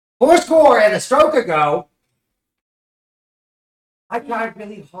Fourscore and a stroke ago. I tried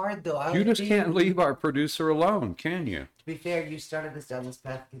really hard, though. You just can't leave our producer alone, can you? To be fair, you started us down this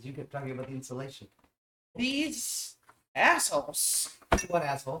path because you kept talking about the insulation. These assholes. What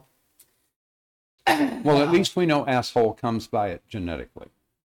asshole? Well, at least we know asshole comes by it genetically.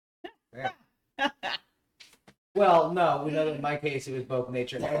 Yeah. Well, no, we know that in my case it was both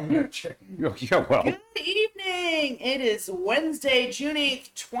nature and nurture. Yeah, well. Good evening. It is Wednesday, June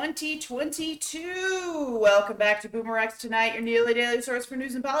 8th, 2022. Welcome back to BoomerRexTonight, your nearly daily source for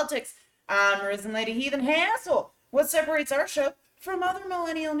news and politics. I'm Risen Lady Heathen Hassel. What separates our show from other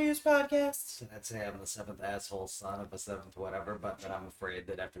millennial news podcasts? I'd say I'm the seventh asshole son of a seventh whatever, but I'm afraid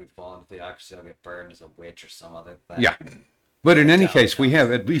that after we fall into theocracy, I'll get burned as a witch or some other thing. Yeah. But in any case, we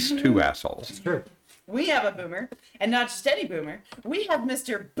have at least two assholes. It's true. We have a boomer, and not just any boomer. We have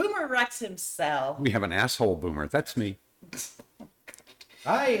Mr. Boomer Rex himself. We have an asshole boomer. That's me.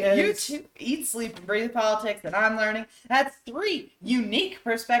 Hi, You two eat, sleep, and breathe politics that I'm learning. That's three unique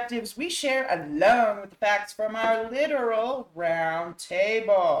perspectives we share along with the facts from our literal round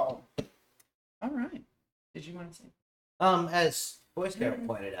table. All right. Did you want to say? As Boy Scout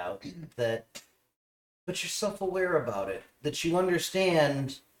pointed out, that but you're self-aware about it, that you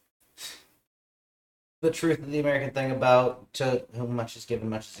understand the truth of the American thing about to whom much is given,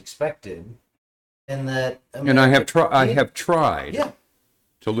 much is expected, and that. And I have tried Yeah.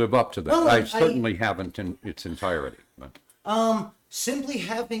 to live up to that. Well, I certainly haven't in its entirety. But. Simply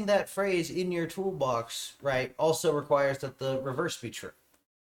having that phrase in your toolbox, right, also requires that the reverse be true.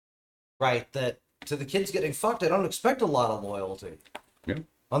 Right, that to the kids getting fucked, I don't expect a lot of loyalty. Yeah.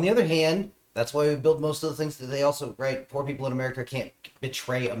 On the other hand, that's why we build most of the things that they also, right, poor people in America can't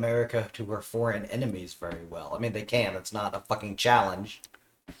betray America to her foreign enemies very well. I mean, they can. It's not a fucking challenge.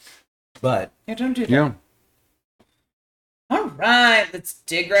 But. Yeah, don't do that. Yeah. All right, let's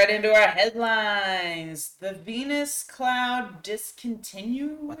dig right into our headlines. The Venus cloud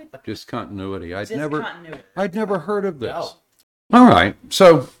discontinued? Discontinuity. I'd Discontinuity. never heard of this. No. All right.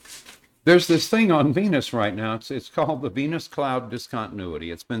 So there's this thing on Venus right now. It's called the Venus cloud discontinuity.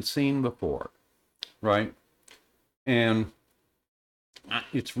 It's been seen before, right? And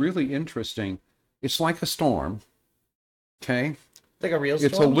it's really interesting. It's like a storm, okay? Like a real storm?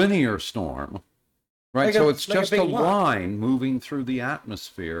 It's a linear storm, right? Like so a- it's like a just big a line. line moving through the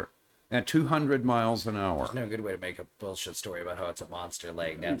atmosphere at 200 miles an hour. There's no good way to make a bullshit story about how it's a monster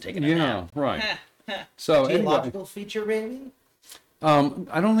laying down taking a Yeah, nap. right. So anyway, Geological feature, baby?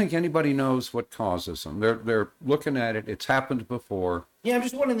 I don't think anybody knows what causes them. They're looking at it. It's happened before. Yeah, I'm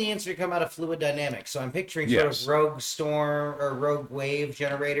just wanting the answer to come out of fluid dynamics. So I'm picturing Yes. sort of rogue storm or rogue wave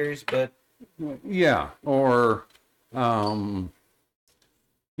generators, but Yeah, or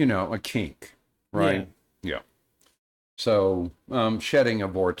a kink, right? Yeah. So shedding a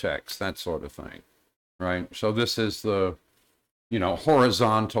vortex, that sort of thing, right? So this is the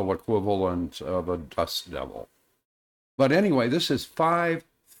horizontal equivalent of a dust devil. But anyway, this is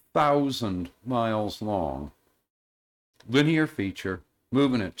 5,000 miles long, linear feature,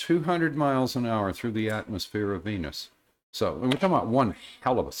 moving at 200 miles an hour through the atmosphere of Venus. So we're talking about one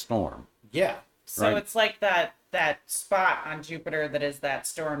hell of a storm. yeah. So Right. it's like that spot on Jupiter that is that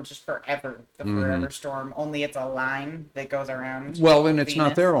storm just forever, the forever storm, only it's a line that goes around. Well, and it's not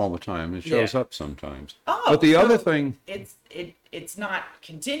Venus. there all the time. It shows Yeah. up sometimes. Oh, But the so other thing, it's not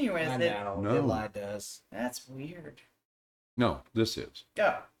continuous. I know. No. It lied to us. That's weird. no, this is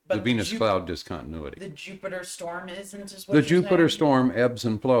Yeah, but the Venus cloud discontinuity. The Jupiter storm isn't as what The you're Jupiter saying? storm ebbs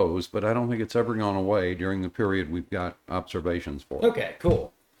and flows, but I don't think it's ever gone away during the period we've got observations for. Okay,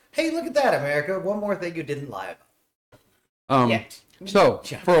 cool. Hey, look at that, America. One more thing you didn't lie about. Yet. So,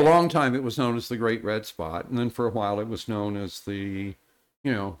 for a long time, it was known as the Great Red Spot, and then for a while, it was known as the,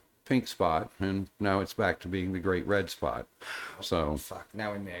 Pink Spot, and now it's back to being the Great Red Spot. So, Fuck,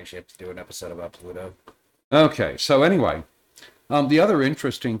 now we may actually have to do an episode about Pluto. okay, so anyway, the other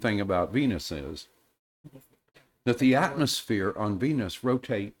interesting thing about Venus is that the atmosphere on Venus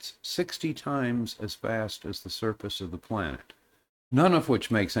rotates 60 times as fast as the surface of the planet, none of which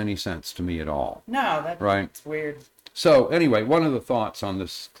makes any sense to me at all. No, that's Right. weird. So anyway, one of the thoughts on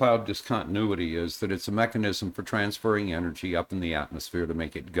this cloud discontinuity is that it's a mechanism for transferring energy up in the atmosphere to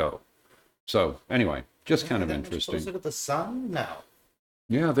make it go. So anyway, just kind of That much interesting. closer to the sun? No.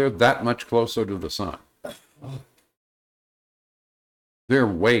 Yeah, they're that much closer to the sun. They're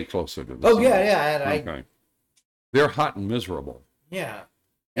way closer to the sun. Oh, yeah. Okay. They're hot and miserable. Yeah.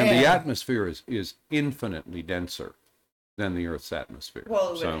 And the atmosphere is infinitely denser than the Earth's atmosphere.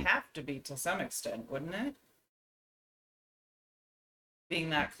 Well, it So- would have to be to some extent, wouldn't it? Being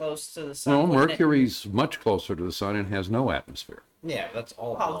that close to the sun. Well, wouldn't it- Mercury's much closer to the sun and has no atmosphere. Yeah, that's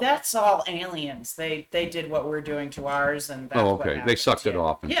all. Oh, that's all aliens. They did what we're doing to ours, and that's Oh, what okay. They happened, sucked it yeah.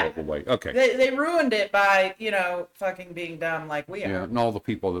 off and Yeah. took away. Okay. They ruined it by, fucking being dumb like we Yeah, are. and all the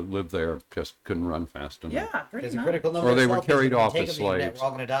people that lived there just couldn't run fast enough. Yeah, pretty There's a much. critical number Or of they were small people carried that can off take as over the internet. slaves. We're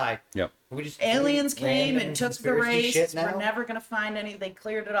all gonna die. Yep. We just Aliens came random and took the conspiracy race. shit now? We're never gonna find any. They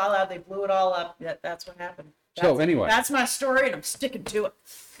cleared it all out. They blew it all up. That's what happened. So anyway. That's my story, and I'm sticking to it.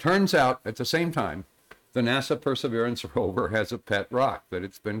 Turns out, at the same time, the NASA Perseverance rover has a pet rock that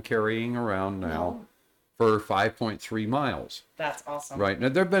it's been carrying around now for 5.3 miles. That's awesome. Right. Now,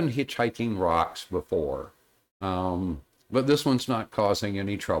 there have been hitchhiking rocks before, but this one's not causing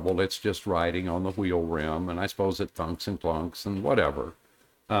any trouble. It's just riding on the wheel rim, and I suppose it thunks and plunks and whatever.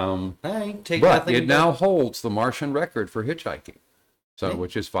 Hey, take But nothing it now holds the Martian record for hitchhiking, so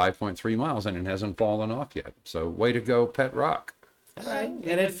which is 5.3 miles, and it hasn't fallen off yet. So way to go, pet rock. Right. And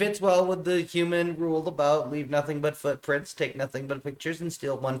it fits well with the human rule about leave nothing but footprints, take nothing but pictures, and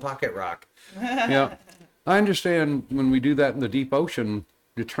steal one pocket rock. Yeah. I understand when we do that in the deep ocean,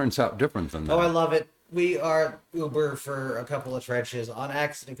 it turns out different than that. Oh, I love it. We are Uber for a couple of trenches on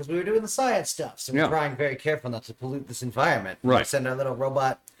accident because we were doing the science stuff. So we're trying very careful not to pollute this environment. Right. We send our little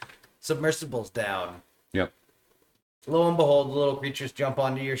robot submersibles down. Yep. Lo and behold, the little creatures jump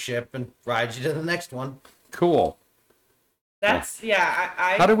onto your ship and ride you to the next one. Cool. That's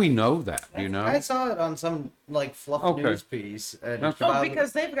I How do we know that? Do you know? I saw it on some fluff news piece. And Okay.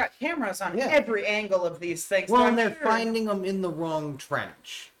 because they've got cameras on every angle of these things. Well, so and I'm they're sure- finding them in the wrong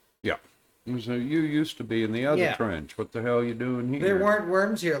trench. Yeah. So you used to be in the other Yeah. trench. What the hell are you doing here? There weren't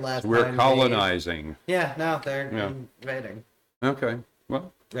worms here last We're time. colonizing. Yeah, no, they're Yeah. invading. Okay.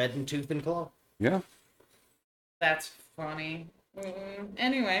 Well, Red in tooth and claw. yeah. That's funny.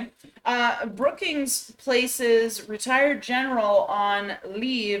 Anyway, Brookings places retired general on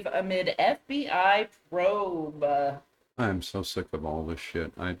leave amid FBI probe. I'm so sick of all this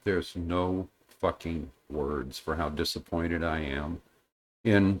shit. There's no fucking words for how disappointed I am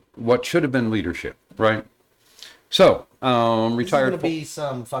in what should have been leadership, right? So, This is retired. gonna be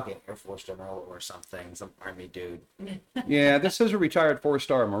some fucking Air Force general or something, some army dude. Yeah, this is a retired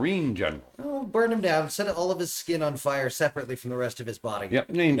 4-star Marine general. Oh, burn him down. Set all of his skin on fire separately from the rest of his body. Yep,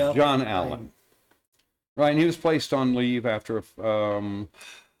 named Nope. John Allen. Right, and he was placed on leave after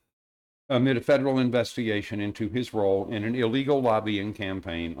amid a federal investigation into his role in an illegal lobbying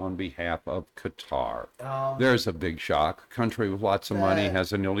campaign on behalf of Qatar. There's a big shock. A country with lots of money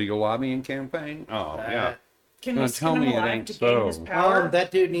has an illegal lobbying campaign. Oh, yeah. Can Now we tell skin me him it alive ain't to gain his so. power?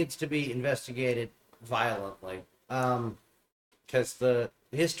 That dude needs to be investigated violently. Because the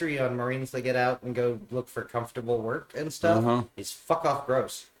history on Marines that get out and go look for comfortable work and stuff is fuck off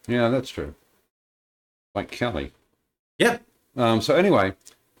gross. Yeah, that's true. Like Kelly. Yep. So anyway,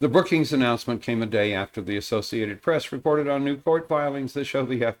 the Brookings announcement came a day after the Associated Press reported on new court filings that show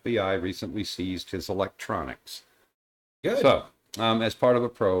the FBI recently seized his electronics. Good. So, as part of a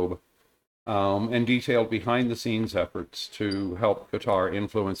probe, and detailed behind-the-scenes efforts to help Qatar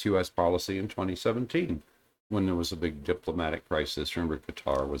influence U.S. policy in 2017, when there was a big diplomatic crisis. Remember,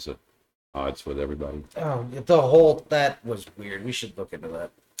 Qatar was at odds with everybody. Oh, that was weird. We should look into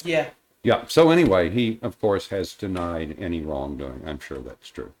that. Yeah. Yeah, so anyway, he, of course, has denied any wrongdoing. I'm sure that's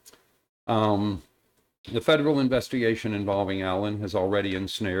true. The federal investigation involving Allen has already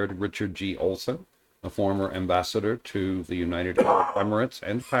ensnared Richard G. Olson, a former ambassador to the United Arab Emirates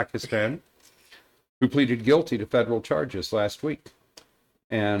and Pakistan, who pleaded guilty to federal charges last week.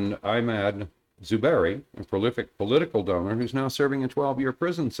 And Ahmad Zuberi, a prolific political donor who's now serving a 12-year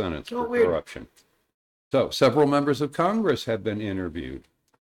prison sentence for corruption. So several members of Congress have been interviewed.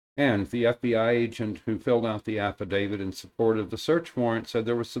 And the FBI agent who filled out the affidavit in support of the search warrant said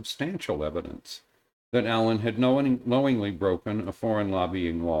there was substantial evidence that Allen had knowingly broken a foreign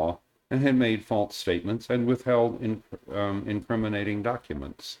lobbying law and had made false statements and withheld incriminating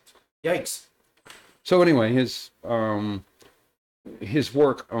documents. Yikes. So anyway, his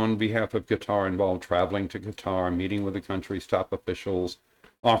work on behalf of Qatar involved traveling to Qatar, meeting with the country's top officials,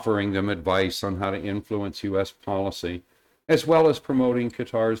 offering them advice on how to influence U.S. policy, as well as promoting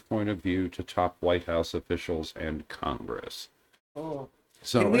Qatar's point of view to top White House officials and Congress. Oh.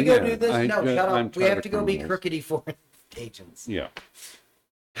 So, Can we go again, do this? No, shut I'm up. We have tired to of go be criminals. crookedy foreign agents. Yeah.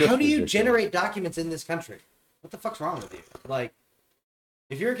 How Just do you ridiculous. generate documents in this country? What the fuck's wrong with you? Like,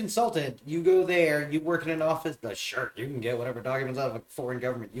 if you're a consultant, you go there, you work in an office, sure, you can get whatever documents out of a foreign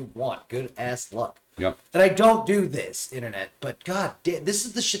government you want. Good ass luck. Yep. And I don't do this, internet, but god damn, this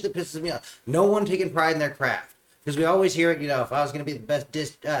is the shit that pisses me off. No one taking pride in their craft. Because we always hear it, if I was going to be the best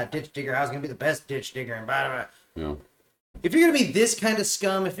ditch digger, I was going to be the best ditch digger, and blah, blah, blah. Yeah. If you're going to be this kind of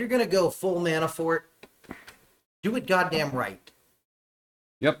scum, if you're going to go full Manafort, do it goddamn right.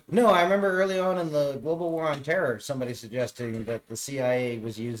 Yep. No, I remember early on in the global war on terror, somebody suggesting that the CIA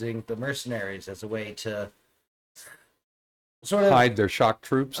was using the mercenaries as a way to sort of Hide their shock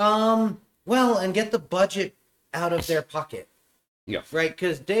troops. well, and get the budget out of their pocket. Yeah. Right?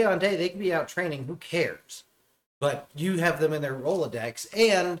 Because day on day they can be out training. Who cares? But you have them in their Rolodex,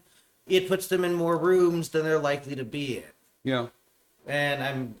 and it puts them in more rooms than they're likely to be in. Yeah.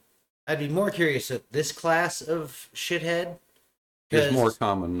 And I'd be more curious at this class of shithead. It's more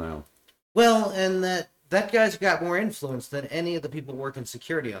common now. Well, and that guy's got more influence than any of the people working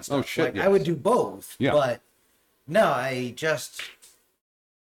security on stuff. Oh, shit, Like, yes. I would do both. Yeah. But no, I just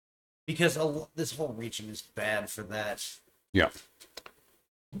because this whole region is bad for that. Yeah.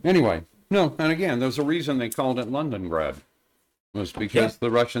 Anyway, no, and again, there's a reason they called it Londongrad. Was because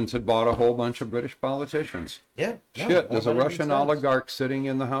the Russians had bought a whole bunch of British politicians. Yeah. no, Shit, there's a 100%. Russian oligarch sitting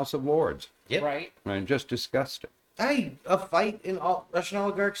in the House of Lords. Yep. Right. And just disgusting. A fight in Russian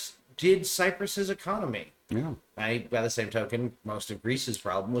oligarchs did Cyprus's economy. Yeah. By the same token, most of Greece's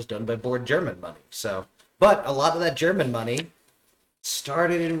problem was done by bored German money. So, but a lot of that German money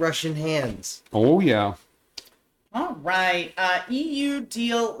started in Russian hands. Oh, yeah. All right. EU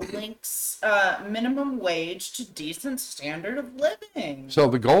deal links minimum wage to decent standard of living. So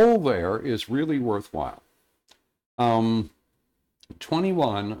the goal there is really worthwhile. 21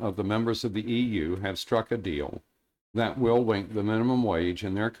 of the members of the EU have struck a deal that will link the minimum wage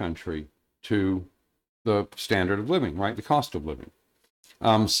in their country to the standard of living, right? The cost of living.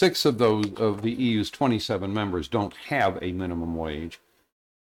 6 of those of the EU's 27 members don't have a minimum wage.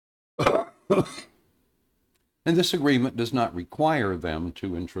 And this agreement does not require them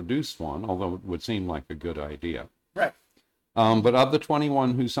to introduce one, although it would seem like a good idea. Right. But of the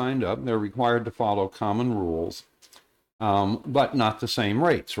 21 who signed up, they're required to follow common rules, but not the same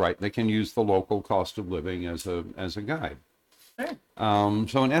rates, right? They can use the local cost of living as a guide. Sure.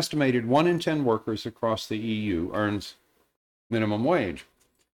 So an estimated 1 in 10 workers across the EU earns minimum wage.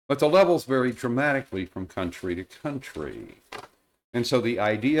 But the levels vary dramatically from country to country. And so the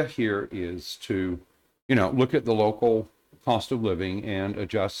idea here is to, look at the local cost of living and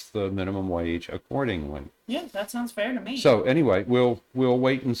adjust the minimum wage accordingly. Yeah, that sounds fair to me. So anyway, we'll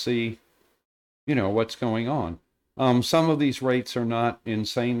wait and see, what's going on. Some of these rates are not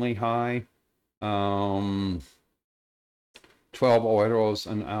insanely high. 12 euros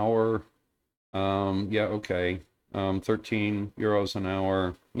an hour. Yeah, okay. 13 euros an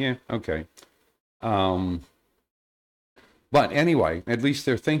hour. Yeah, okay. But anyway, at least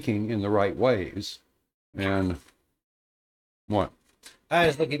they're thinking in the right ways. And what? I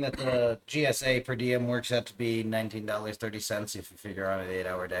was looking at the GSA per diem works out to be $19.30 if you figure on an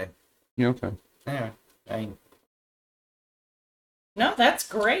 8-hour day. Yeah, okay. Anyway, No, that's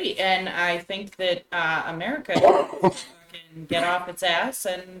great, and I think that America can get off its ass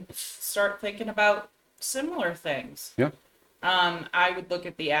and start thinking about similar things. Yeah. I would look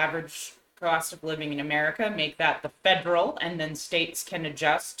at the average cost of living in America, make that the federal, and then states can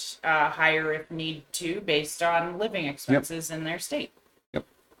adjust higher if need to based on living expenses in their state. Yep.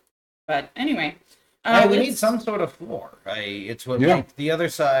 But anyway. we need some sort of floor. It's what makes, the other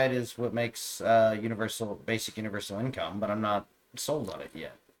side is what makes basic universal income, but I'm not sold on it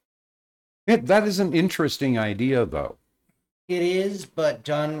yet. That is an interesting idea, though. It is, but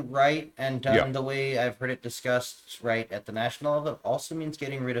done right and done the way I've heard it discussed right at the national level also means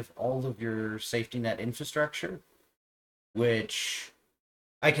getting rid of all of your safety net infrastructure, which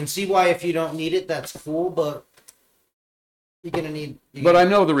I can see why if you don't need it, that's cool, but you're going to need... But I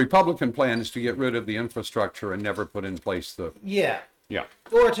know the Republican plan is to get rid of the infrastructure and never put in place the... Yeah. Yeah.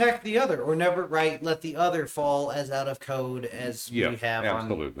 Or attack the other, or never, let the other fall as out of code as we have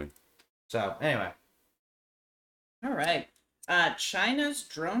absolutely. So, anyway. All right. China's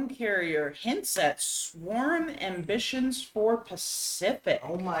drone carrier hints at swarm ambitions for Pacific.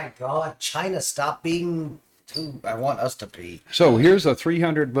 Oh my god, China, stop being who I want us to be. So here's a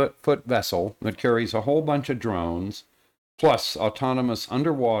 300-foot vessel that carries a whole bunch of drones, plus autonomous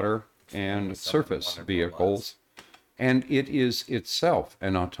underwater and surface vehicles, and it is itself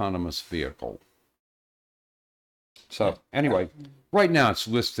an autonomous vehicle. So anyway, right now it's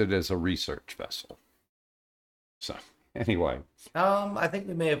listed as a research vessel. So anyway. I think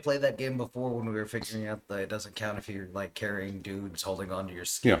we may have played that game before when we were figuring out that it doesn't count if you're carrying dudes holding onto your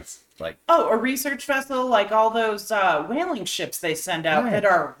skis. Yeah. A research vessel, like all those whaling ships they send out that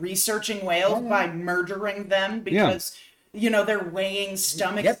are researching whales by murdering them because they're weighing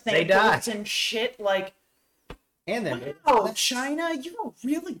stomach samples and shit. And then wow, China, you're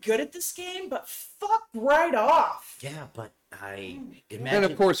really good at this game, but fuck right off. Yeah, but I imagine. And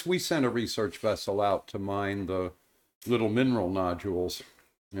of course, we sent a research vessel out to mine the little mineral nodules.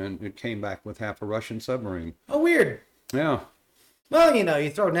 and it came back with half a Russian submarine. Oh, weird. Yeah. Well, you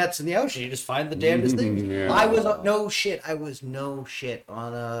throw nets in the ocean, you just find the damnedest things. Yeah. I was no shit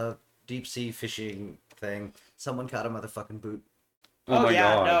on a deep sea fishing thing. Someone caught a motherfucking boot. Oh my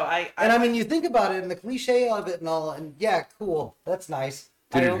yeah, God. no, I And I mean, you think about it, and the cliche of it and all, and yeah, cool, that's nice.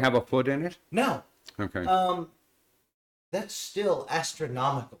 Did it have a foot in it? No. Okay. That's still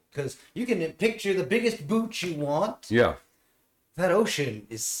astronomical because you can picture the biggest boot you want. Yeah. That ocean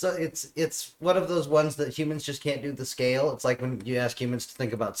is so it's one of those ones that humans just can't do the scale. It's like when you ask humans to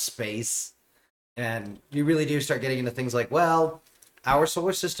think about space, and you really do start getting into things like, well, our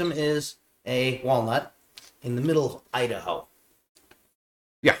solar system is a walnut in the middle of Idaho.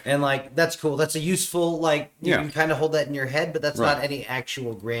 Yeah. And like that's cool. That's a useful like you Yeah. can kind of hold that in your head, but that's Right. not any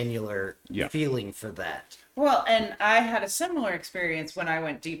actual granular Yeah. feeling for that. Well, and I had a similar experience when I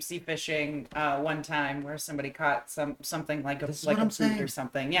went deep sea fishing one time, where somebody caught something like a This is like what a I'm boot saying. or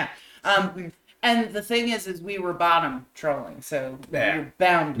something. Yeah. And the thing is we were bottom trolling, so Yeah. you're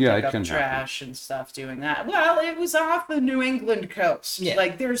bound to Yeah, pick it up can trash and stuff doing that. Well, it was off the New England coast. Yeah.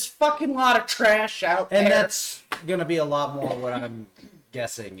 Like there's fucking lot of trash out there. And that's gonna be a lot more what I'm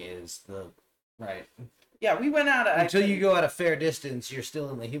guessing is the right. yeah, we went out. Until you go at a fair distance, you're still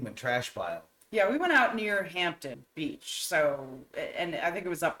in the human trash pile. Yeah, we went out near Hampton Beach, so, and I think it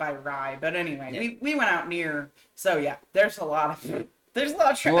was up by Rye, but anyway, Yeah. we went out near, so yeah, there's a lot of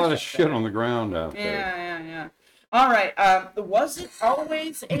trash. A lot of up shit there. on the ground out there. Yeah. All right, was it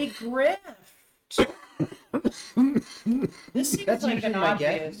always a grift? This seems That's like usually an my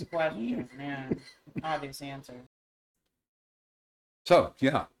obvious question. Yeah, obvious answer. So,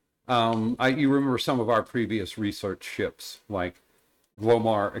 yeah. You remember some of our previous research ships, like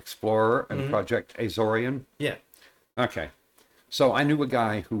Glomar Explorer and Project Azorian? Yeah. Okay. So I knew a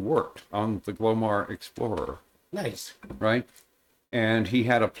guy who worked on the Glomar Explorer, Nice. right? And he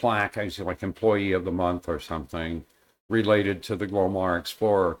had a plaque, as like Employee of the Month or something, related to the Glomar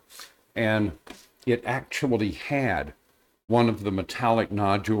Explorer. And it actually had one of the metallic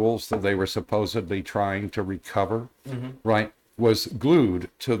nodules that they were supposedly trying to recover, right, was glued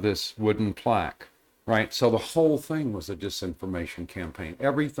to this wooden plaque, right? So the whole thing was a disinformation campaign.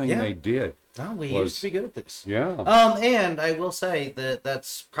 Everything Yeah. they did. Oh, we Was- used to be good at this. Yeah. And I will say that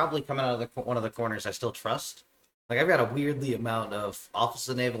that's probably coming out of one of the corners I still trust. Like I've got a weirdly amount of Office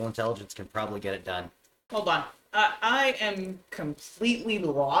of Naval Intelligence can probably get it done. Hold on. I am completely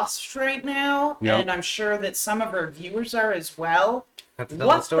lost right now, Yep. and I'm sure that some of our viewers are as well. Have to tell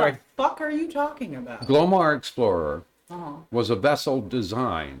What the story. the fuck are you talking about? Glomar Explorer Oh. was a vessel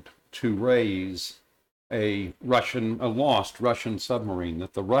designed to raise a lost Russian submarine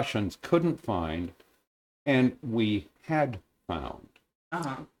that the Russians couldn't find, and we had found.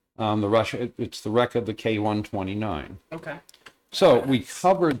 Uh-huh. It's the wreck of the K-129. Okay. So we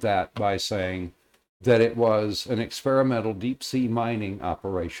covered that by saying that it was an experimental deep sea mining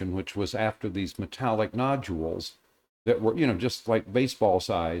operation, which was after these metallic nodules that were, just like baseball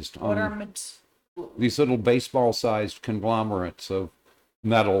sized. What are These little baseball sized conglomerates of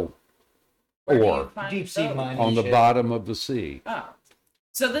metal where do you ore find Deep sea those? mining. on the shit. bottom of the sea. Oh.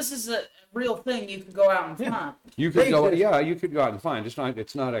 So this is a real thing you can go out and find. You could go, Basically. you could go out and find.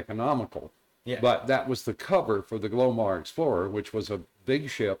 It's not economical. Yeah. But that was the cover for the Glomar Explorer, which was a big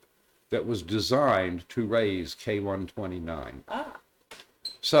ship that was designed to raise K-129. Ah.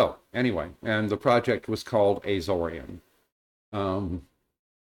 So anyway, and the project was called Azorian.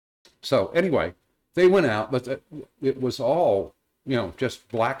 So anyway, they went out, but it was all, just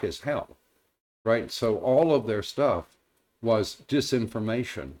black as hell, right? So all of their stuff was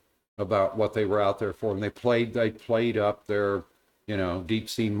disinformation about what they were out there for, and they played up their, deep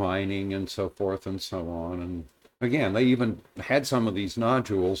sea mining and so forth and so on. And again, they even had some of these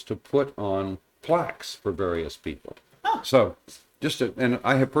nodules to put on plaques for various people. Oh. So and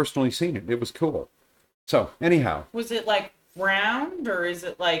I have personally seen it. It was cool. So anyhow, Was it like round, or is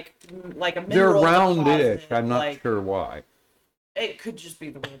it like a they're mineral roundish. deposit? I'm not Like, sure why. It could just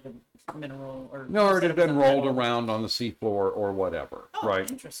be the way the mineral, or No, or it instead had of been the rolled metal. around on the seafloor or whatever, Oh, right?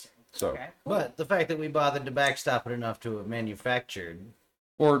 interesting. So, Okay. Cool. But the fact that we bothered to backstop it enough to have manufactured.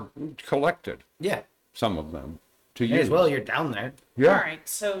 or collected Yeah. some of them to May use. as well, you're down there. Yeah. All right.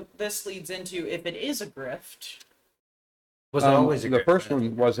 So this leads into, if it is a grift. Was it always a the grip? first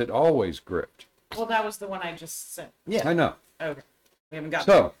one was it always gripped? Well, that was the one I just said. Yeah. I know. Okay. We haven't got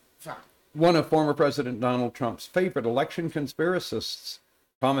So, far. one of former President Donald Trump's favorite election conspiracists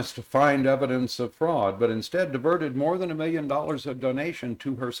promised to find evidence of fraud, but instead diverted more than $1 million of donation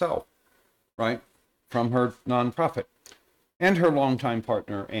to herself, right, from her nonprofit and her longtime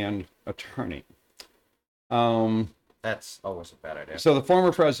partner and attorney. That's always a bad idea. So the former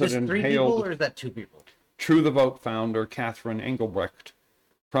Is president 3 people hailed or is that 2 people? True the Vote founder Catherine Engelbrecht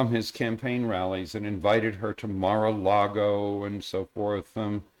from his campaign rallies and invited her to Mar-a-Lago and so forth.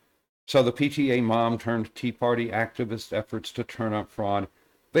 So the PTA mom turned Tea Party activist efforts to turn up fraud.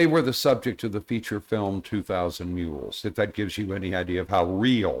 They were the subject of the feature film 2000 Mules, if that gives you any idea of how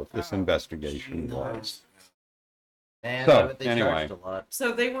real this investigation was. And So, I bet they anyway. charged a lot.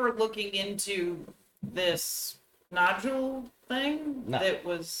 So they were looking into this nodule thing No. that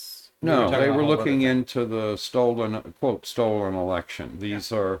was. No, talking they about were a whole other looking thing. into the stolen election.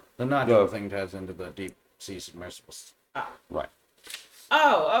 These are, The nodule thing ties into the deep sea submersibles. right.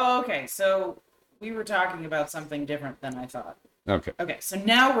 Okay. So we were talking about something different than I thought. Okay. Okay, so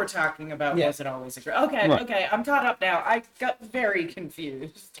now we're talking about Yeah. was it always a Grift? Okay, Right. okay, I'm caught up now. I got very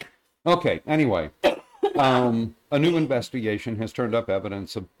confused. Okay, anyway, a new investigation has turned up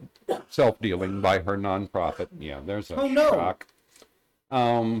evidence of self-dealing by her nonprofit. Yeah, there's a Oh, no. shock.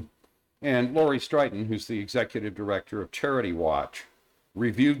 And Lori Stryton, who's the executive director of Charity Watch,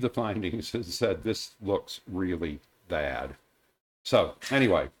 reviewed the findings and said, this looks really bad. So,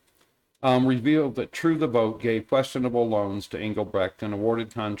 anyway, revealed that True the Vote gave questionable loans to Engelbrecht and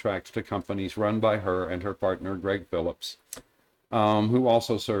awarded contracts to companies run by her and her partner, Greg Phillips, who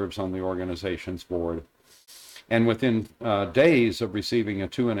also serves on the organization's board. And within days of receiving a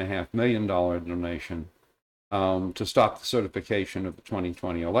 $2.5 million donation to stop the certification of the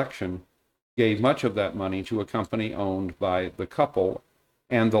 2020 election, gave much of that money to a company owned by the couple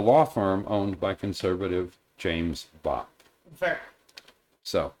and the law firm owned by conservative James Bopp. Fair.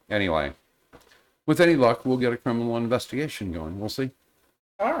 So, anyway, with any luck, we'll get a criminal investigation going. We'll see.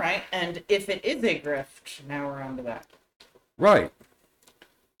 All right, and if it is a grift, now we're on to that. Right.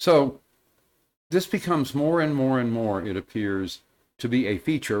 So, this becomes more and more and more, it appears, to be a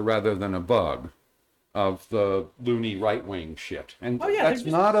feature rather than a bug of the loony right-wing shit. And Oh yeah, that's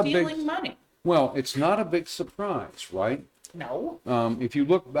they're not just a stealing big... money. Well, it's not a big surprise, right? No. If you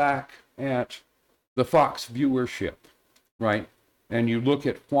look back at the Fox viewership, right, and you look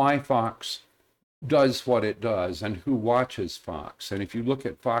at why Fox does what it does and who watches Fox, and if you look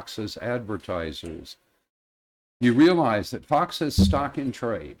at Fox's advertisers, you realize that Fox's stock in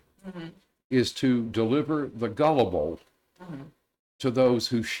trade is to deliver the gullible to those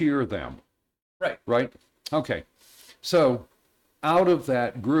who shear them. Right. Right? Okay. So out of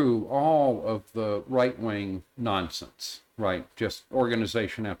that grew all of the right-wing nonsense, right? Just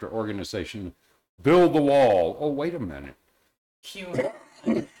organization after organization. Build the wall. Oh, wait a minute.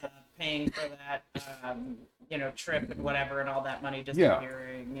 Paying for that, trip and whatever, and all that money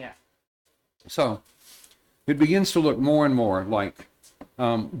disappearing. Yeah. So it begins to look more and more like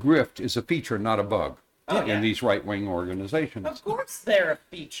grift is a feature, not a bug in these right-wing organizations. Of course they're a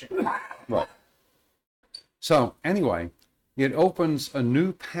feature. Right. So anyway, it opens a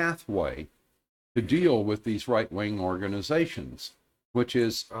new pathway to deal with these right-wing organizations, which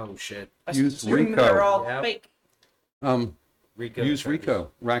is Oh shit. use Assume they're RICO. all Yep. fake. RICO Use charges.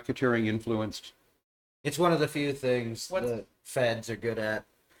 RICO, racketeering influenced. It's one of the few things What's- the feds are good at.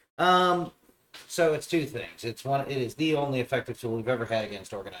 So it's 2 things. It is the only effective tool we've ever had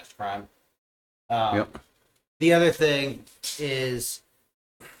against organized crime. Yep. The other thing is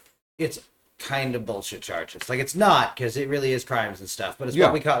it's kind of bullshit charges. Like it's not, because it really is crimes and stuff, but it's Yeah.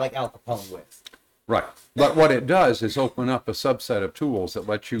 what we caught like Al Capone with. Right. But what it does is open up a subset of tools that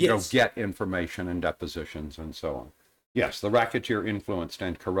let you go Yes. get information and depositions and so on. Yes, the Racketeer Influenced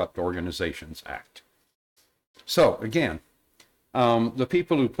and Corrupt Organizations Act. So, again, the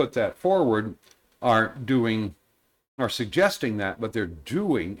people who put that forward are suggesting that, but they're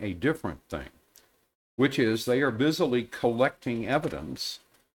doing a different thing, which is they are busily collecting evidence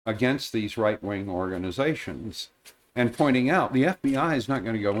against these right-wing organizations and pointing out the FBI is not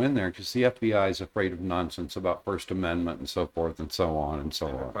going to go in there because the FBI is afraid of nonsense about First Amendment and so forth and so on and so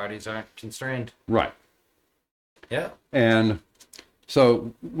on. Parties aren't constrained. Right. Yeah. And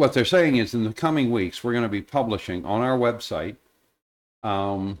so what they're saying is in the coming weeks, we're going to be publishing on our website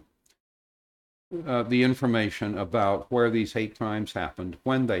the information about where these hate crimes happened,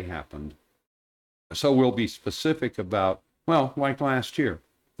 when they happened. So we'll be specific about, well, like last year,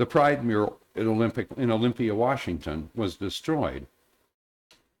 the Pride mural in Olympia, Washington was destroyed.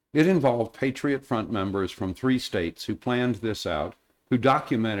 It involved Patriot Front members from 3 states who planned this out, who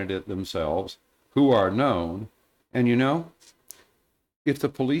documented it themselves, who are known. And if the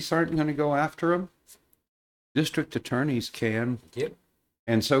police aren't going to go after them, district attorneys can. Yep.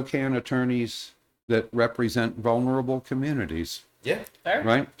 And so can attorneys that represent vulnerable communities. Yeah. Fair.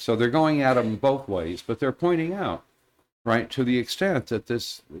 Right? So they're going at them both ways, but they're pointing out, right, to the extent that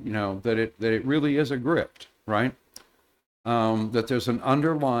this, that it really is a grift, right? that there's an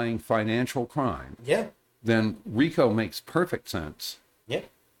underlying financial crime, Yeah. then RICO makes perfect sense. Yeah.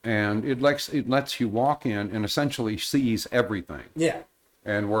 And it lets you walk in and essentially seize everything Yeah.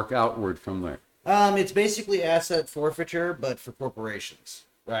 and work outward from there. It's basically asset forfeiture, but for corporations,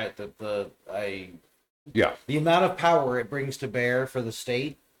 right? Yeah. The amount of power it brings to bear for the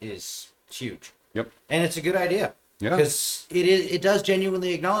state is huge. Yep. And it's a good idea. Yeah. Because it does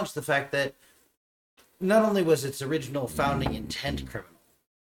genuinely acknowledge the fact that not only was its original founding intent criminal,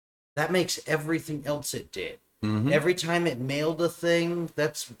 that makes everything else it did. Mm-hmm. Every time it mailed a thing,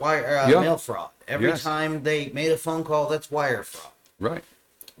 that's Yeah. mail fraud. Every Yes. time they made a phone call, that's wire fraud. Right.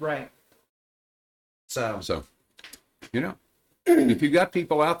 Right. So, if you got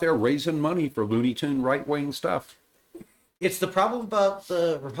people out there raising money for Looney Tune right-wing stuff, It's the problem about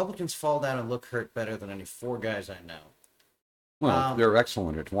the Republicans fall down and look hurt better than any four guys I know. well, they're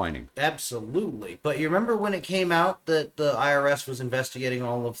excellent at whining. Absolutely. But you remember when it came out that the IRS was investigating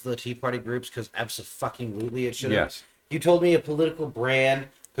all of the Tea Party groups because abso-fucking-lutely it should have? Yes. You told me a political brand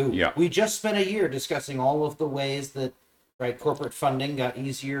who Yeah. we just spent a year discussing all of the ways that corporate funding got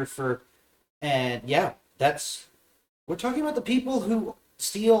easier for, and yeah, we're talking about the people who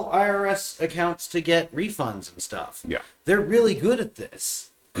steal IRS accounts to get refunds and stuff. Yeah. They're really good at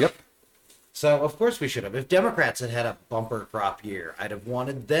this. Yep. So of course we should have. If Democrats had had a bumper crop year, I'd have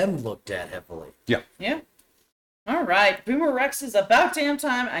wanted them looked at heavily. Yeah. Yeah. All right. Boomer Rex is about damn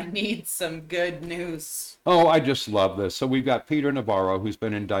time. I need some good news. Oh, I just love this. So we've got Peter Navarro, who's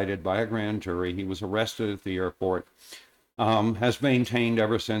been indicted by a grand jury. He was arrested at the airport. Has maintained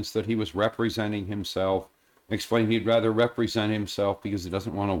ever since that he was representing himself, explained he'd rather represent himself because he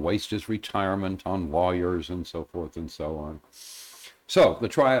doesn't want to waste his retirement on lawyers and so forth and so on. So the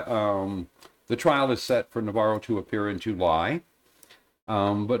trial is set for Navarro to appear in July.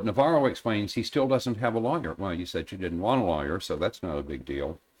 But Navarro explains he still doesn't have a lawyer. Well, you said you didn't want a lawyer, so that's not a big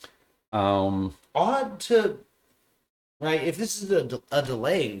deal. Odd to, if this is a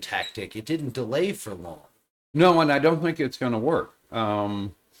delaying tactic, it didn't delay for long. No, and I don't think it's going to work.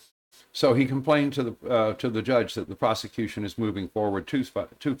 So he complained to the judge that the prosecution is moving forward too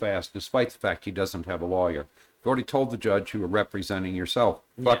fast, despite the fact he doesn't have a lawyer. You've already told the judge you were representing yourself.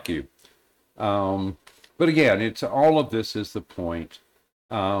 Fuck you. But again, it's all of this is the point.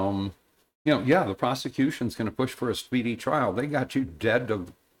 The prosecution's going to push for a speedy trial. They got you dead to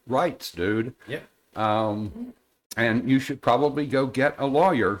rights, dude. Yeah. And you should probably go get a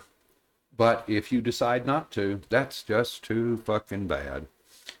lawyer. But if you decide not to, that's just too fucking bad.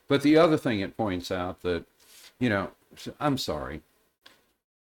 But the other thing it points out that, I'm sorry.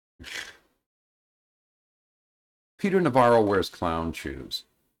 Peter Navarro wears clown shoes,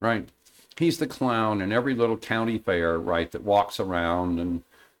 right? He's the clown in every little county fair, right, that walks around and,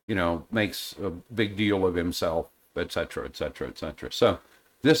 makes a big deal of himself, et cetera, et cetera, et cetera. So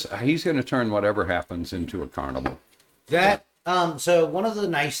he's going to turn whatever happens into a carnival. So one of the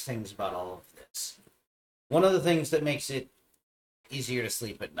nice things about all of this, one of the things that makes it easier to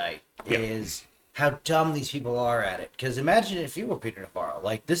sleep at night is how dumb these people are at it. Because imagine if you were Peter Navarro.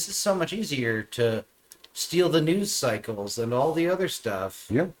 This is so much easier to steal the news cycles and all the other stuff.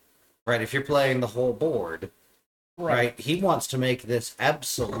 Yeah. Right, if you're playing the whole board. Right. He wants to make this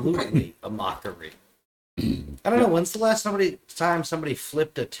absolutely a mockery. I don't know, when's the last time somebody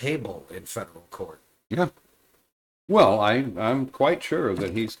flipped a table in federal court? Yeah. Well, I'm quite sure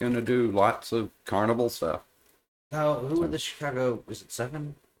that he's going to do lots of carnival stuff. Now, who in the Chicago, is it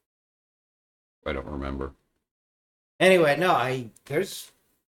 7? I don't remember. Anyway, no, there's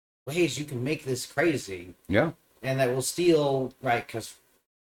ways you can make this crazy. Yeah. And that will steal, because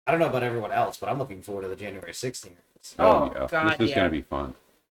I don't know about everyone else, but I'm looking forward to the January 6th hearings. Oh, yeah. God, This is going to be fun.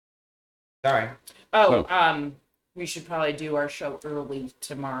 Sorry. We should probably do our show early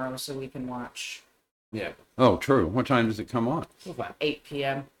tomorrow so we can watch. Yeah. Oh, true. What time does it come on? 8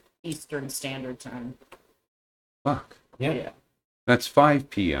 p.m. Eastern Standard Time. Fuck. Yeah. That's 5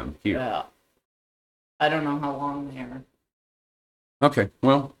 p.m. here. Yeah. I don't know how long they are. Okay,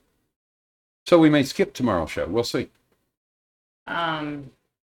 well, so we may skip tomorrow's show. We'll see.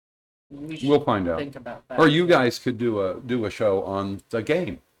 We'll find out. Think about that. Or you guys could do a show on the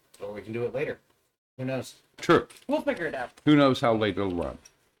game. Or we can do it later. Who knows? True. We'll figure it out. Who knows how late it'll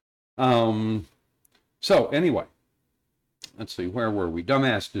run. So anyway, let's see, where were we?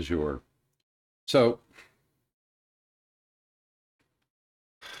 Dumbass du jour. So,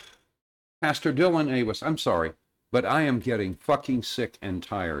 Pastor Dylan Awas, I'm sorry, but I am getting fucking sick and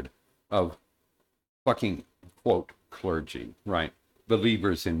tired of fucking, quote, clergy, right?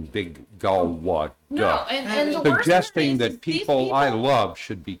 Believers in big galwad. No, and the worst suggesting part is that people I love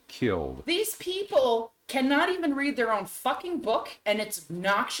should be killed. These people cannot even read their own fucking book, and it's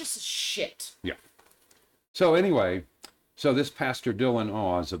obnoxious as shit. Yeah. So anyway, so this Pastor Dylan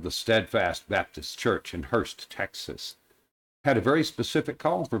Oz of the Steadfast Baptist Church in Hurst, Texas, had a very specific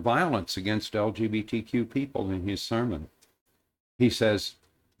call for violence against LGBTQ people in his sermon. He says,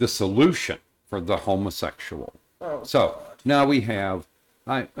 the solution for the homosexual. Oh, So now we have,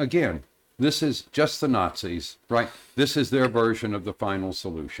 again, this is just the Nazis, right? This is their version of the final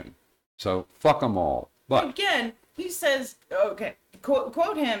solution. So fuck them all. But again, he says, okay,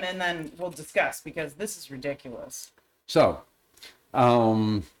 quote him and then we'll discuss, because this is ridiculous. so,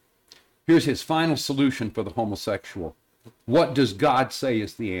 here's his final solution for the homosexual. What does God say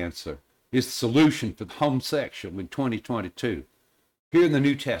is the answer? Is the solution for the homosexual in 2022? Here in the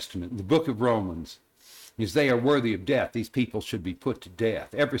New Testament, in the book of Romans, is they are worthy of death. These people should be put to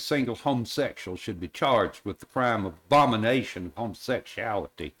death. Every single homosexual should be charged with the crime of abomination of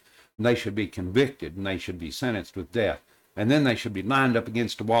homosexuality. And they should be convicted, and they should be sentenced with death. And then they should be lined up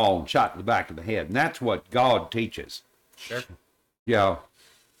against a wall and shot in the back of the head. And that's what God teaches. Sure. Yeah.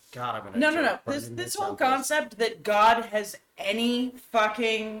 God, I'm No. gonna. This whole concept that God has any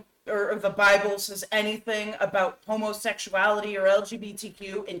fucking, or the Bible says anything about homosexuality or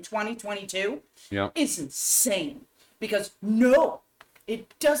LGBTQ in 2022 Yeah. is insane. Because no,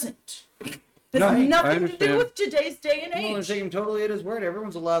 it doesn't. This No, has I nothing to do understand. with today's day and Well, age. take him totally at his word.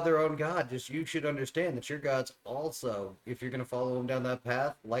 Everyone's allowed their own God. Just you should understand that your God's also, if you're going to follow him down that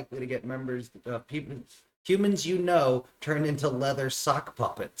path, likely to get members, humans you know, turned into leather sock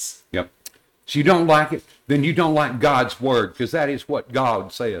puppets. Yep. So you don't like it, then you don't like God's word, because that is what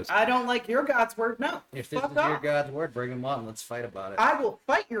God says. I don't like your God's word. No, If this fuck is your off. God's word, bring him on. Let's fight about it. I will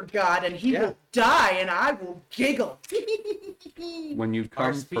fight your God, and he Yeah. will die, and I will giggle. When you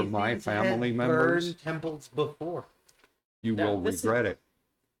Our come for my species family had members, burned temples before. you No, will this is- regret it.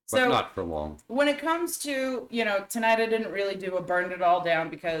 But So- not for long. When it comes to, tonight I didn't really do a burned it all down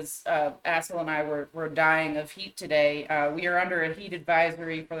because Assel and I were dying of heat today. We are under a heat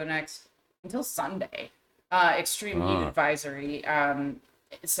advisory for the next, until Sunday. Extreme heat advisory.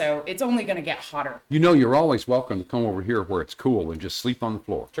 So it's only going to get hotter. You know, you're always welcome to come over here where it's cool and just sleep on the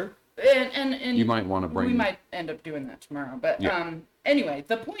floor. Sure. And You might want to bring. we might end up doing that tomorrow. But Yeah. anyway,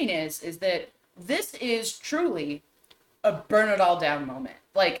 the point is that this is truly a burn it all down moment.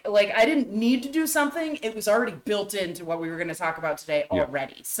 Like I didn't need to do something. It was already built into what we were going to talk about today Yeah.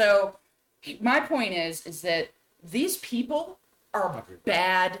 already. So my point is that these people are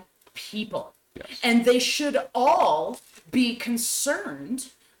bad people. Yes. And they should all be concerned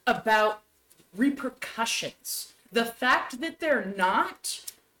about repercussions. The fact that they're not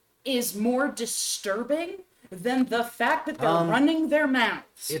is more disturbing than the fact that they're running their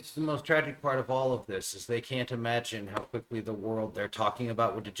mouths. It's the most tragic part of all of this is they can't imagine how quickly the world they're talking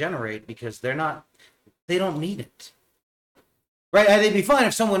about would degenerate because they don't need it. Right? They'd be fine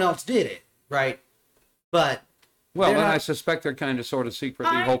if someone else did it, right? But Well, they're and not- I suspect they're kind of sort of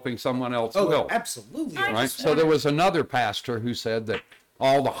secretly I- hoping someone else will. absolutely. I Right? just So there was another pastor who said that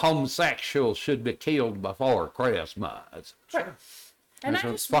all the homosexuals should be killed before Christmas. Right. And I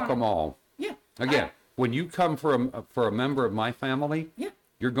so just fuck wanna- them all. Yeah. Again, when you come for a member of my family, Yeah.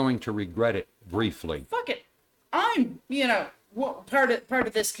 you're going to regret it briefly. Fuck it. I'm, part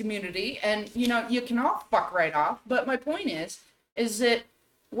of this community, and you can all fuck right off. But my point is that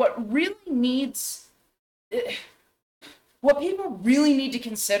what really needs, what people really need to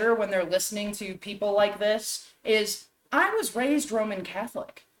consider when they're listening to people like this is, I was raised Roman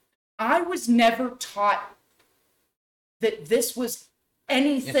Catholic. I was never taught that this was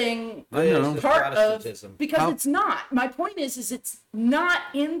anything I know. part of, Protestantism. because How- it's not. My point is it's not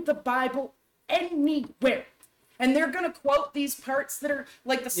in the Bible anywhere. And they're going to quote these parts that are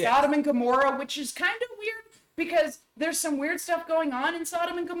like the Yeah. Sodom and Gomorrah, which is kind of weird because there's some weird stuff going on in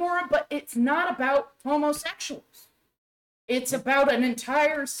Sodom and Gomorrah, but it's not about homosexuals. It's about an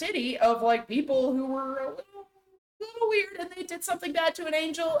entire city of like people who were a little weird, and they did something bad to an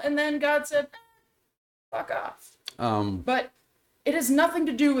angel, and then God said, fuck off. But it has nothing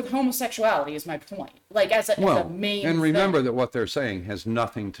to do with homosexuality, is my point. Like as a main and remember thing. that what they're saying has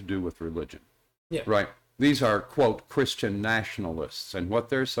nothing to do with religion. Yeah. Right? These are, quote, Christian nationalists, and what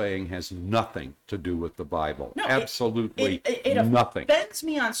they're saying has nothing to do with the Bible. No, Absolutely it nothing. offends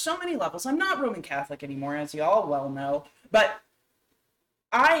me on so many levels. I'm not Roman Catholic anymore, as you all well know, but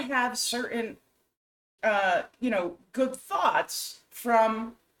I have certain, good thoughts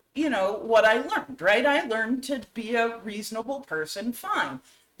from, what I learned, right? I learned to be a reasonable person, fine.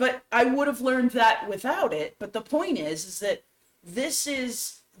 But I would have learned that without it. But the point is that this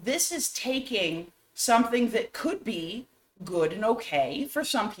is taking something that could be good and okay for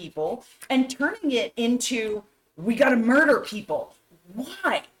some people and turning it into, we got to murder people.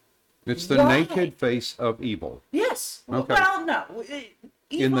 Why? It's the Why? naked face of evil. Yes. Okay. Well, no. In the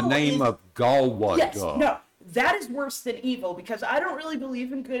Evil name is- of Galwad. Yes. No. That is worse than evil, because I don't really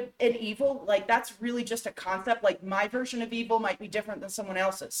believe in good and evil. Like, that's really just a concept. Like, my version of evil might be different than someone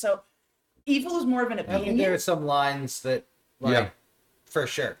else's. So evil is more of an I opinion. think there are some lines that, like, Yeah. for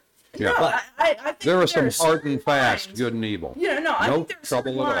sure. Yeah. No, But I think There are some certain hard and fast, lines- good and evil. Yeah, no, I No think there are certain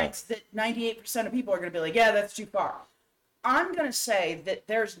trouble at all. lines that 98% of people are going to be like, yeah, that's too far. I'm going to say that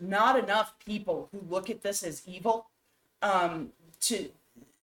there's not enough people who look at this as evil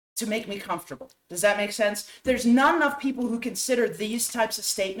to make me comfortable. Does that make sense? There's not enough people who consider these types of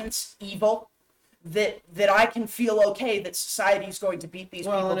statements evil that I can feel okay that society is going to beat these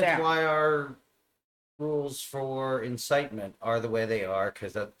Well, people and down. it's why our rules for incitement are the way they are,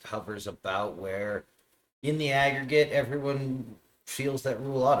 because that hovers about where, in the aggregate, everyone feels that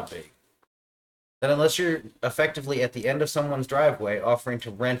rule ought to be. That unless you're effectively at the end of someone's driveway offering to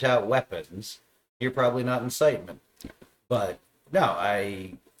rent out weapons, you're probably not incitement. But no,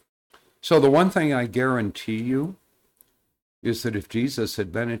 So the one thing I guarantee you is that if Jesus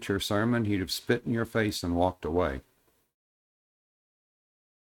had been at your sermon, he'd have spit in your face and walked away.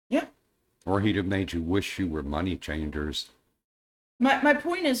 Yeah. Or he'd have made you wish you were money changers. My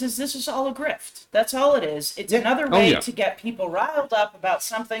point is this is all a grift. That's all it is. It's Yeah. another Oh, way yeah. to get people riled up about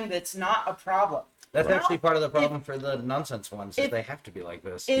something that's not a problem. that's Well, actually part of the problem for the nonsense ones, is if- they have to be like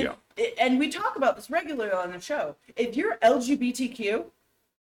this. And we talk about this regularly on the show. If you're LGBTQ,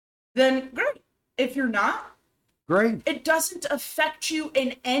 then great. If you're not, Great. it doesn't affect you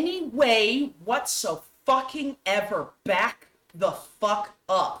in any way whatsoever. Back the fuck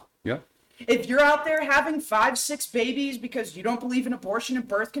up. Yeah. If you're out there having 5, 6 babies because you don't believe in abortion and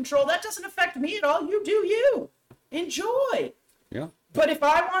birth control, that doesn't affect me at all. You do you. Enjoy. Yeah. But if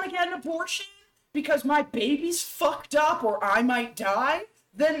I want to get an abortion because my baby's fucked up or I might die,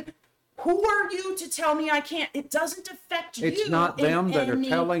 then who are you to tell me I can't? It doesn't affect you. It's not them in that are any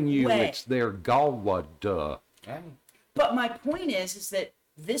telling you, way. it's their Galwad. Okay. But my point is that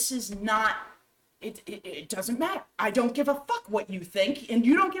this is not. It doesn't matter. I don't give a fuck what you think, and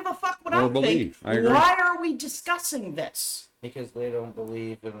you don't give a fuck what Or I believe. think. I agree. Why are we discussing this? Because they don't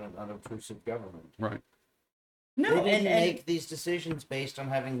believe in an unobtrusive government. Right. No, They didn't and make these decisions based on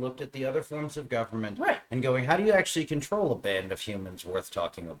having looked at the other forms of government Right. and going, how do you actually control a band of humans worth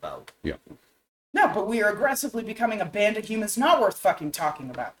talking about? Yeah. no, but we are aggressively becoming a band of humans not worth fucking talking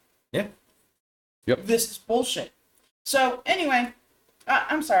about. Yeah. Yep. This is bullshit. So anyway,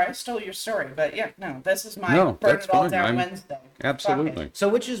 I'm sorry, I stole your story, but yeah, no, this is my No, burn that's it all fine. down I'm- Wednesday. Fuck it. Absolutely. So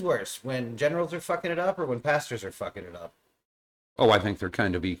which is worse, when generals are fucking it up or when pastors are fucking it up? Oh, I think they're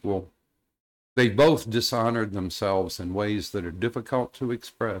kind of equal. They both dishonored themselves in ways that are difficult to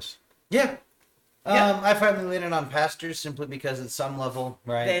express. Yeah. Yeah. I finally landed on pastors simply because at some level,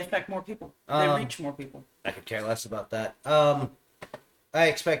 right? They affect more people. They Um, reach more people. I could care less about that. I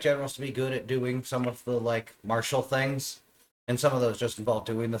expect generals to be good at doing some of the like martial things, and some of those just involve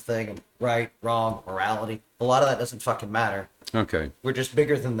doing the thing and right, wrong, morality. A lot of that doesn't fucking matter. Okay. We're just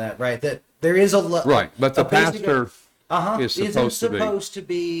bigger than that, right? That there is a Right. But the a basic- pastor, is is supposed to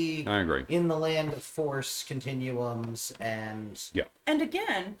be I agree. in the land of force continuums and Yeah. And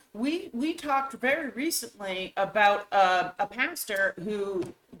again, we talked very recently about a pastor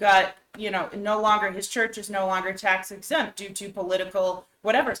who got, no longer, his church is no longer tax exempt due to political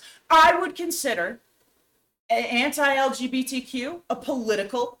whatevers. I would consider anti-LGBTQ a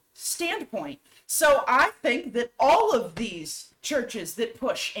political standpoint. So I think that all of these churches that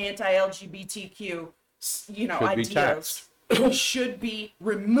push anti-LGBTQ, be ideals taxed. should be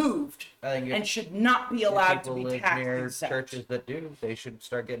removed I think if and should not be allowed to people be live tax near exempt. churches that do, they should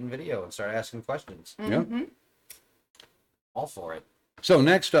start getting video and start asking questions. Yeah. All for it. So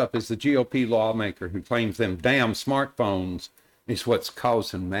next up is the GOP lawmaker who claims them damn smartphones is what's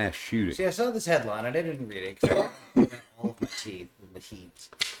causing mass shootings. See, I saw this headline and I didn't read it because I got all of my teeth in the heat.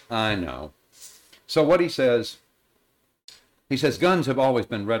 I know. So what he says guns have always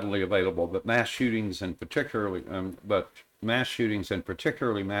been readily available, but mass shootings and particularly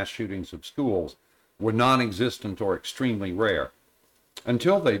mass shootings of schools were non-existent or extremely rare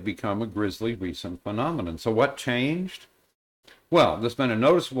until they've become a grisly recent phenomenon. So what changed? Well, there's been a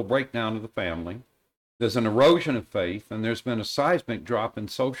noticeable breakdown of the family. There's an erosion of faith, and there's been a seismic drop in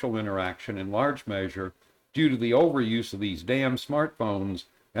social interaction in large measure due to the overuse of these damn smartphones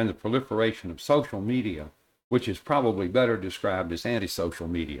and the proliferation of social media, which is probably better described as antisocial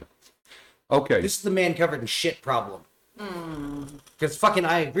media. Okay. This is the man covered in shit problem. Because fucking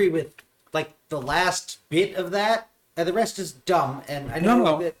I agree with, like, the last bit of that, And the rest is dumb. And I know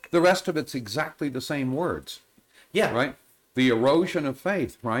No, that. the rest of it's exactly the same words, Yeah. right? The erosion of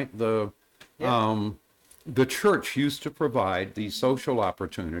faith, right? The church used to provide these social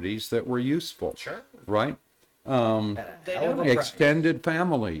opportunities that were useful, Sure. right? They Hell of a do. price. Extended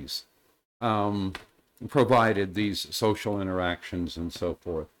families provided these social interactions and so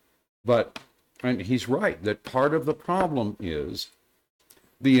forth. But, and he's right, that part of the problem is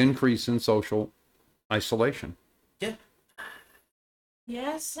the increase in social isolation. Yeah.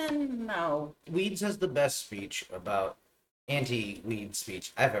 Yes and no. Weeds has the best speech about anti-weed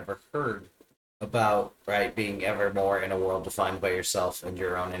speech I've ever heard about, right, being ever more in a world defined by yourself and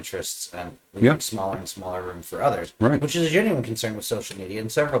your own interests and leaving Yeah. smaller and smaller room for others, Right. which is a genuine concern with social media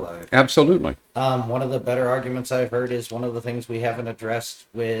and several other. Absolutely. One of the better arguments I've heard is one of the things we haven't addressed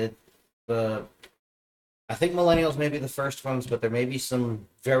with the, I think millennials may be the first ones, but there may be some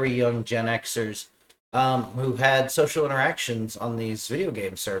very young Gen Xers who had social interactions on these video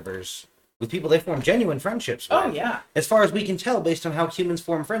game servers with people they formed genuine friendships with. Oh yeah. As far as we can tell, based on how humans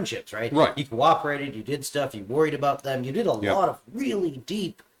form friendships, right? Right. You cooperated, you did stuff, you worried about them, you did a Yep. lot of really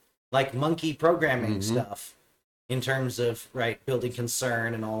deep, like monkey programming Mhm. stuff in terms of, right, building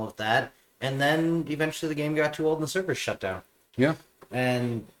concern and all of that. And then eventually the game got too old and the servers shut down. Yeah.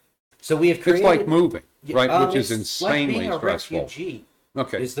 And so we have created... It's like moving, right? Which is it's like insanely being a stressful. refugee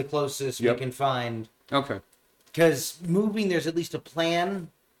Okay. is the closest Yep. we can find. Okay. Because moving, there's at least a plan.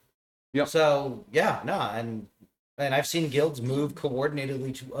 Yep. So, yeah, no, and I've seen guilds move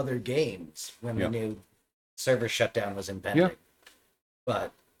coordinatedly to other games when Yep. they knew server shutdown was impending. Yeah.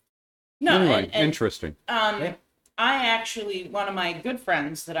 But, No, Anyway, and interesting. Yeah. I actually, one of my good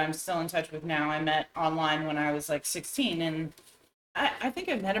friends that I'm still in touch with now, I met online when I was like 16, and I think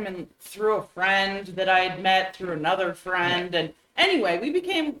I met him through a friend that I had met through another friend, and anyway, we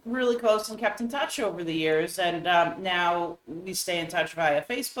became really close and kept in touch over the years, and now we stay in touch via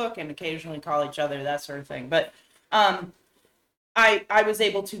Facebook and occasionally call each other, that sort of thing. But I was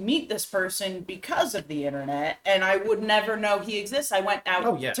able to meet this person because of the internet, and I would never know he exists. I went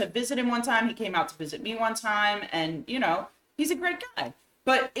out to visit him one time. He came out to visit me one time, and you know, he's a great guy.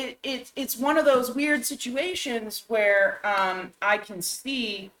 But it's one of those weird situations where I can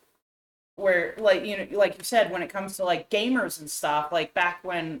see where, like, you know, like you said, when it comes to like gamers and stuff, like back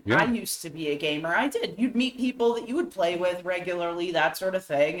when I used to be a gamer, you'd meet people that you would play with regularly, that sort of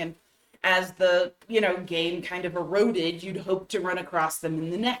thing, and as the, you know, game kind of eroded, you'd hope to run across them in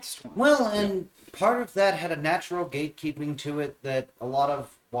the next one. well, and part of that had a natural gatekeeping to it that a lot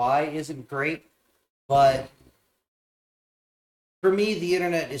of why isn't great. But for me, the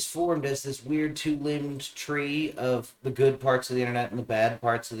internet is formed as this weird two-limbed tree of the good parts of the internet and the bad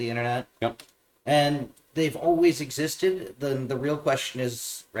parts of the internet. Yep. And they've always existed. The real question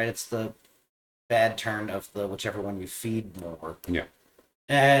is, right, it's the bad turn of the whichever one you feed more. Yeah.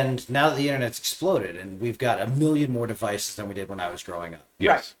 And now that the internet's exploded, and we've got a million more devices than we did when I was growing up.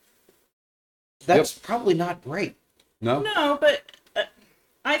 Yes. That's probably not great. No? No, but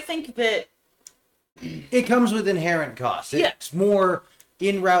I think that It comes with inherent costs. Yeah. It's more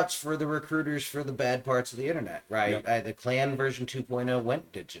in routes for the recruiters for the bad parts of the internet, right? Yep. The Clan version 2.0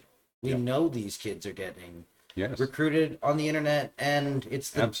 went digital. We Yep. know these kids are getting Yes. recruited on the internet, and it's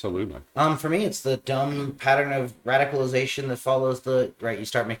the Absolutely. for me, it's the dumb pattern of radicalization that follows the right. You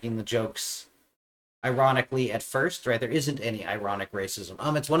start making the jokes ironically at first, right? There isn't any ironic racism.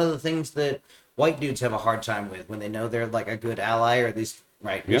 It's one of the things that white dudes have a hard time with when they know they're like a good ally, or at least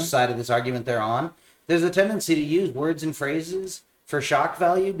right which Yeah. side of this argument they're on. There's a tendency to use words and phrases for shock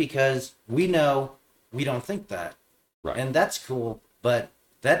value because we know we don't think that, Right. and that's cool, but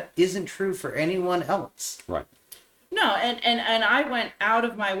that isn't true for anyone else. Right. no, and I went out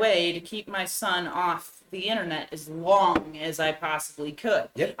of my way to keep my son off the internet as long as I possibly could.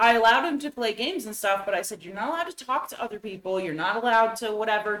 Yep. I allowed him to play games and stuff, but I said, you're not allowed to talk to other people. You're not allowed to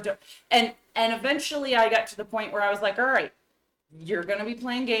whatever. And eventually I got to the point where I was like, all right, you're going to be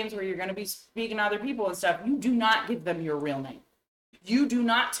playing games where you're going to be speaking to other people and stuff. You do not give them your real name. You do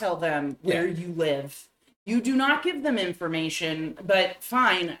not tell them where you live. You do not give them information, but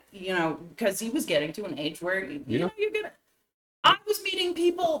fine, you know, because he was getting to an age where, you know, you're going to... I was meeting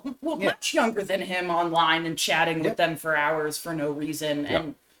people much younger than him online and chatting with them for hours for no reason.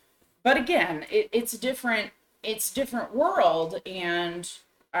 And but again, it's a different world, and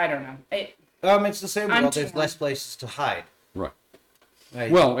I don't know. It's the same I'm world. There's torn. less places to hide. Right.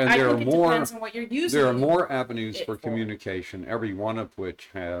 Right? Well, and I there are think it more. depends on what you're using. There are more avenues it for for. communication, every one of which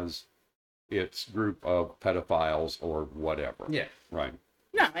has its group of pedophiles or whatever. Yeah. Right.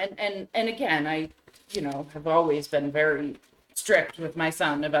 No, and again, I, you know, have always been very strict with my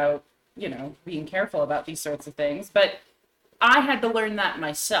son about being careful about these sorts of things. But I had to learn that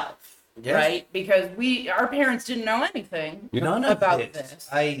myself, Yes. right? Because our parents didn't know anything None of about it. this.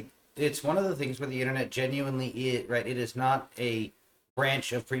 It's one of the things where the internet genuinely is, right? It is not a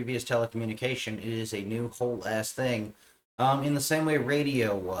branch of previous telecommunication. It is a new whole ass thing. In the same way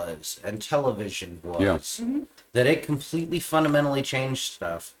radio was and television was. Yeah. Mm-hmm. That it completely fundamentally changed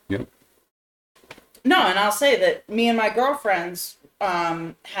stuff. Yep. No, and I'll say that me and my girlfriends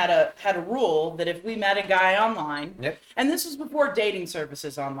had a rule that if we met a guy online, Yep. and this was before dating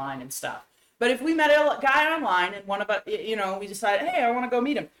services online and stuff, but if we met a guy online and one of us, we decided, hey, I want to go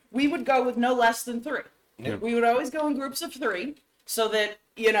meet him, we would go with no less than 3. Yep. We would always go in groups of 3, so that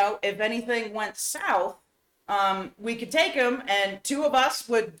if anything went south, we could take him, and 2 of us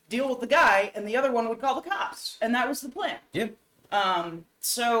would deal with the guy, and the other one would call the cops, and that was the plan. Yep.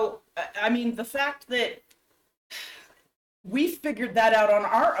 So, I mean, the fact that we figured that out on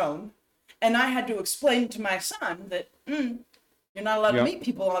our own, and I had to explain to my son that you're not allowed to meet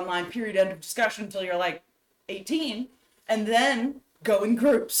people online, period, end of discussion, until you're like 18, and then go in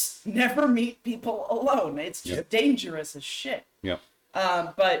groups. Never meet people alone. It's just dangerous as shit. Yeah.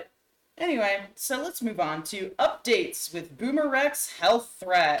 But anyway, so let's move on to updates with BoomerRex health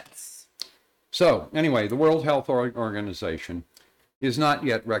threats. So, anyway, the World Health Organization is not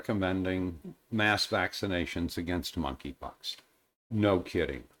yet recommending mass vaccinations against monkeypox. No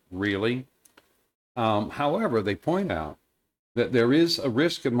kidding. Really? However, they point out that there is a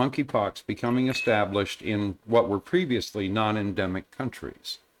risk of monkeypox becoming established in what were previously non-endemic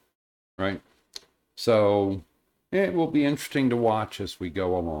countries, right? So it will be interesting to watch as we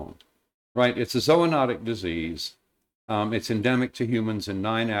go along, right? It's a zoonotic disease. It's endemic to humans in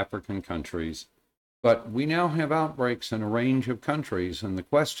 9 African countries. But we now have outbreaks in a range of countries, and the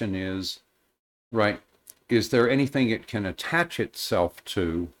question is, right, is there anything it can attach itself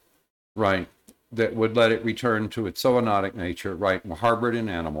to, right, that would let it return to its zoonotic nature, right, harbored in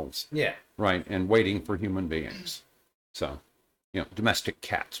animals, Yeah. right, and waiting for human beings? So, domestic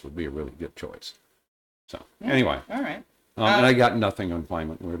cats would be a really good choice. So, anyway, All right. and I got nothing on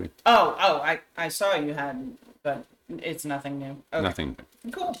climate, Rudy. I saw you had, but it's nothing new. Okay. Nothing.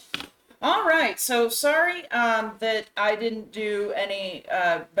 Cool. All right, so sorry that I didn't do any,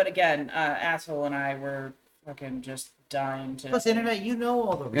 but again, Asshole and I were fucking just dying to... Plus, internet, you know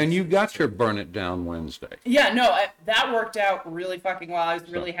all the reasons. And you got your Burn It Down Wednesday. Yeah, no, that worked out really fucking well. I was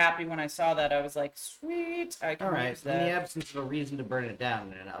really happy when I saw that. I was like, sweet, I can All right, use in the that. absence of a reason to burn it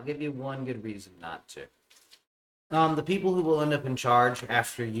down, and I'll give you one good reason not to. The people who will end up in charge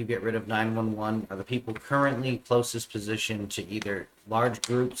after you get rid of 911 are the people currently closest positioned to either large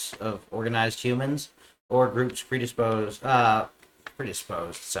groups of organized humans or groups predisposed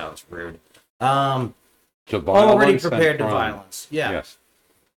sounds rude. To Already violence and prepared to crime. violence. Yeah. Yes.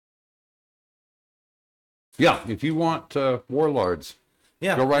 Yeah, if you want warlords,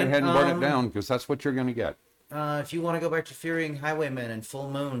 Yeah. go right and, ahead and burn it down, because that's what you're going to get. If you want to go back to fearing highwaymen and full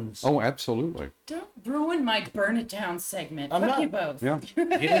moons. Oh, absolutely. Don't ruin my burn it down segment. I'm Fuck not. you both. Yeah, You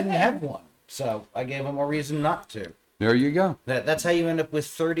didn't have one, so I gave them a reason not to. there you go. That's how you end up with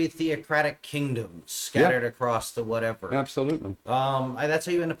 30 theocratic kingdoms scattered across the whatever. Absolutely. That's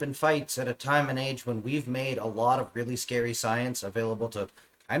how you end up in fights at a time and age when we've made a lot of really scary science available to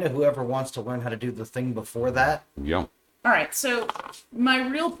kind of whoever wants to learn how to do the thing before that. Yeah. All right, so my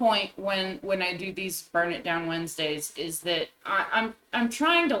real point when I do these Burn It Down Wednesdays is that I'm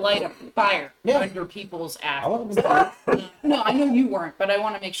trying to light a fire under people's asses. No, I know you weren't, but I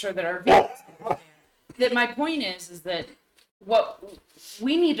want to make sure that our viewers that my point is that what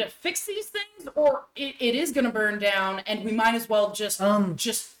we need to fix these things, or it is going to burn down, and we might as well just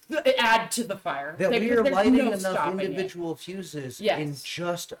add to the fire. That we are there's lighting no enough stopping it. individual fuses Yes. in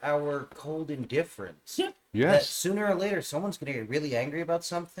just our cold indifference. Yep. That Yes. sooner or later someone's going to get really angry about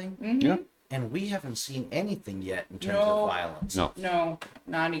something, Yeah. and we haven't seen anything yet in terms No. of violence. No. No,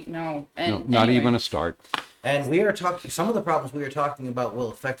 not no. No, And not anyway. even a start. And we are talking, some of the problems we are talking about will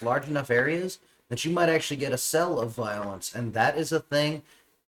affect large enough areas that you might actually get a cell of violence, and that is a thing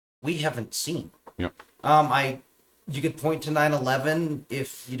we haven't seen. Yep. You could point to 9/11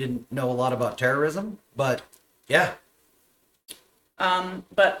 if you didn't know a lot about terrorism, but yeah.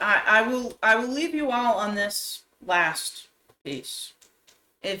 But I will leave you all on this last piece.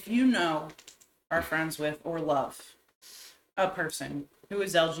 If you know, are friends with, or love a person who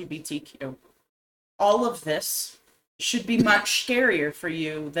is LGBTQ, all of this should be much scarier for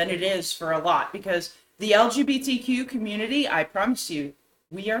you than it is for a lot, because the LGBTQ community, I promise you,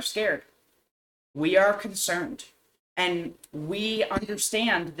 we are scared. We are concerned. And we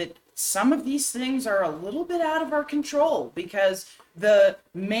understand that some of these things are a little bit out of our control, because the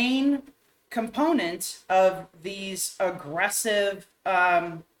main component of these aggressive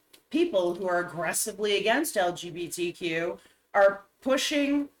people who are aggressively against LGBTQ are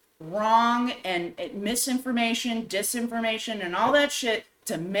pushing wrong and misinformation, disinformation, and all that shit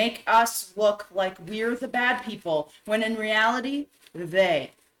to make us look like we're the bad people, when in reality,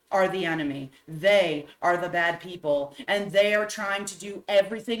 they are the enemy. They are the bad people, and they are trying to do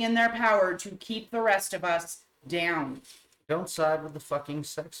everything in their power to keep the rest of us down. Don't side with the fucking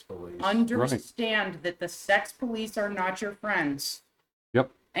sex police. Understand that the sex police are not your friends. Yep.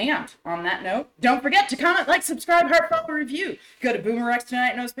 And on that note, don't forget to comment, like, subscribe, heart, follow, review. Go to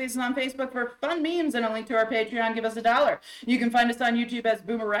BoomerRexTonight, no spaces on Facebook for fun memes and a link to our Patreon. Give us $1. You can find us on YouTube as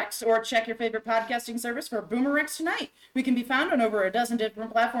BoomerRex, or check your favorite podcasting service for BoomerRexTonight. We can be found on over a dozen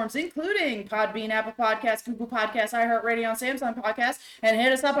different platforms, including Podbean, Apple Podcasts, Google Podcasts, iHeartRadio, and Samsung Podcasts. And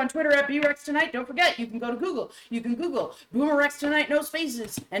hit us up on Twitter at BoomerRexTonight. Don't forget, you can go to Google. You can Google BoomerRexTonight, no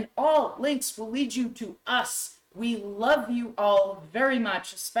spaces, and all links will lead you to us. We love you all very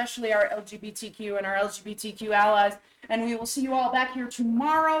much, especially our LGBTQ and our LGBTQ allies. And we will see you all back here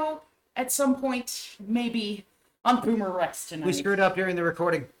tomorrow at some point, maybe on BoomerRexTonight. We screwed up during the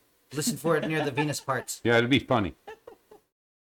recording. Listen for it near the Venus parts. Yeah, it'd be funny.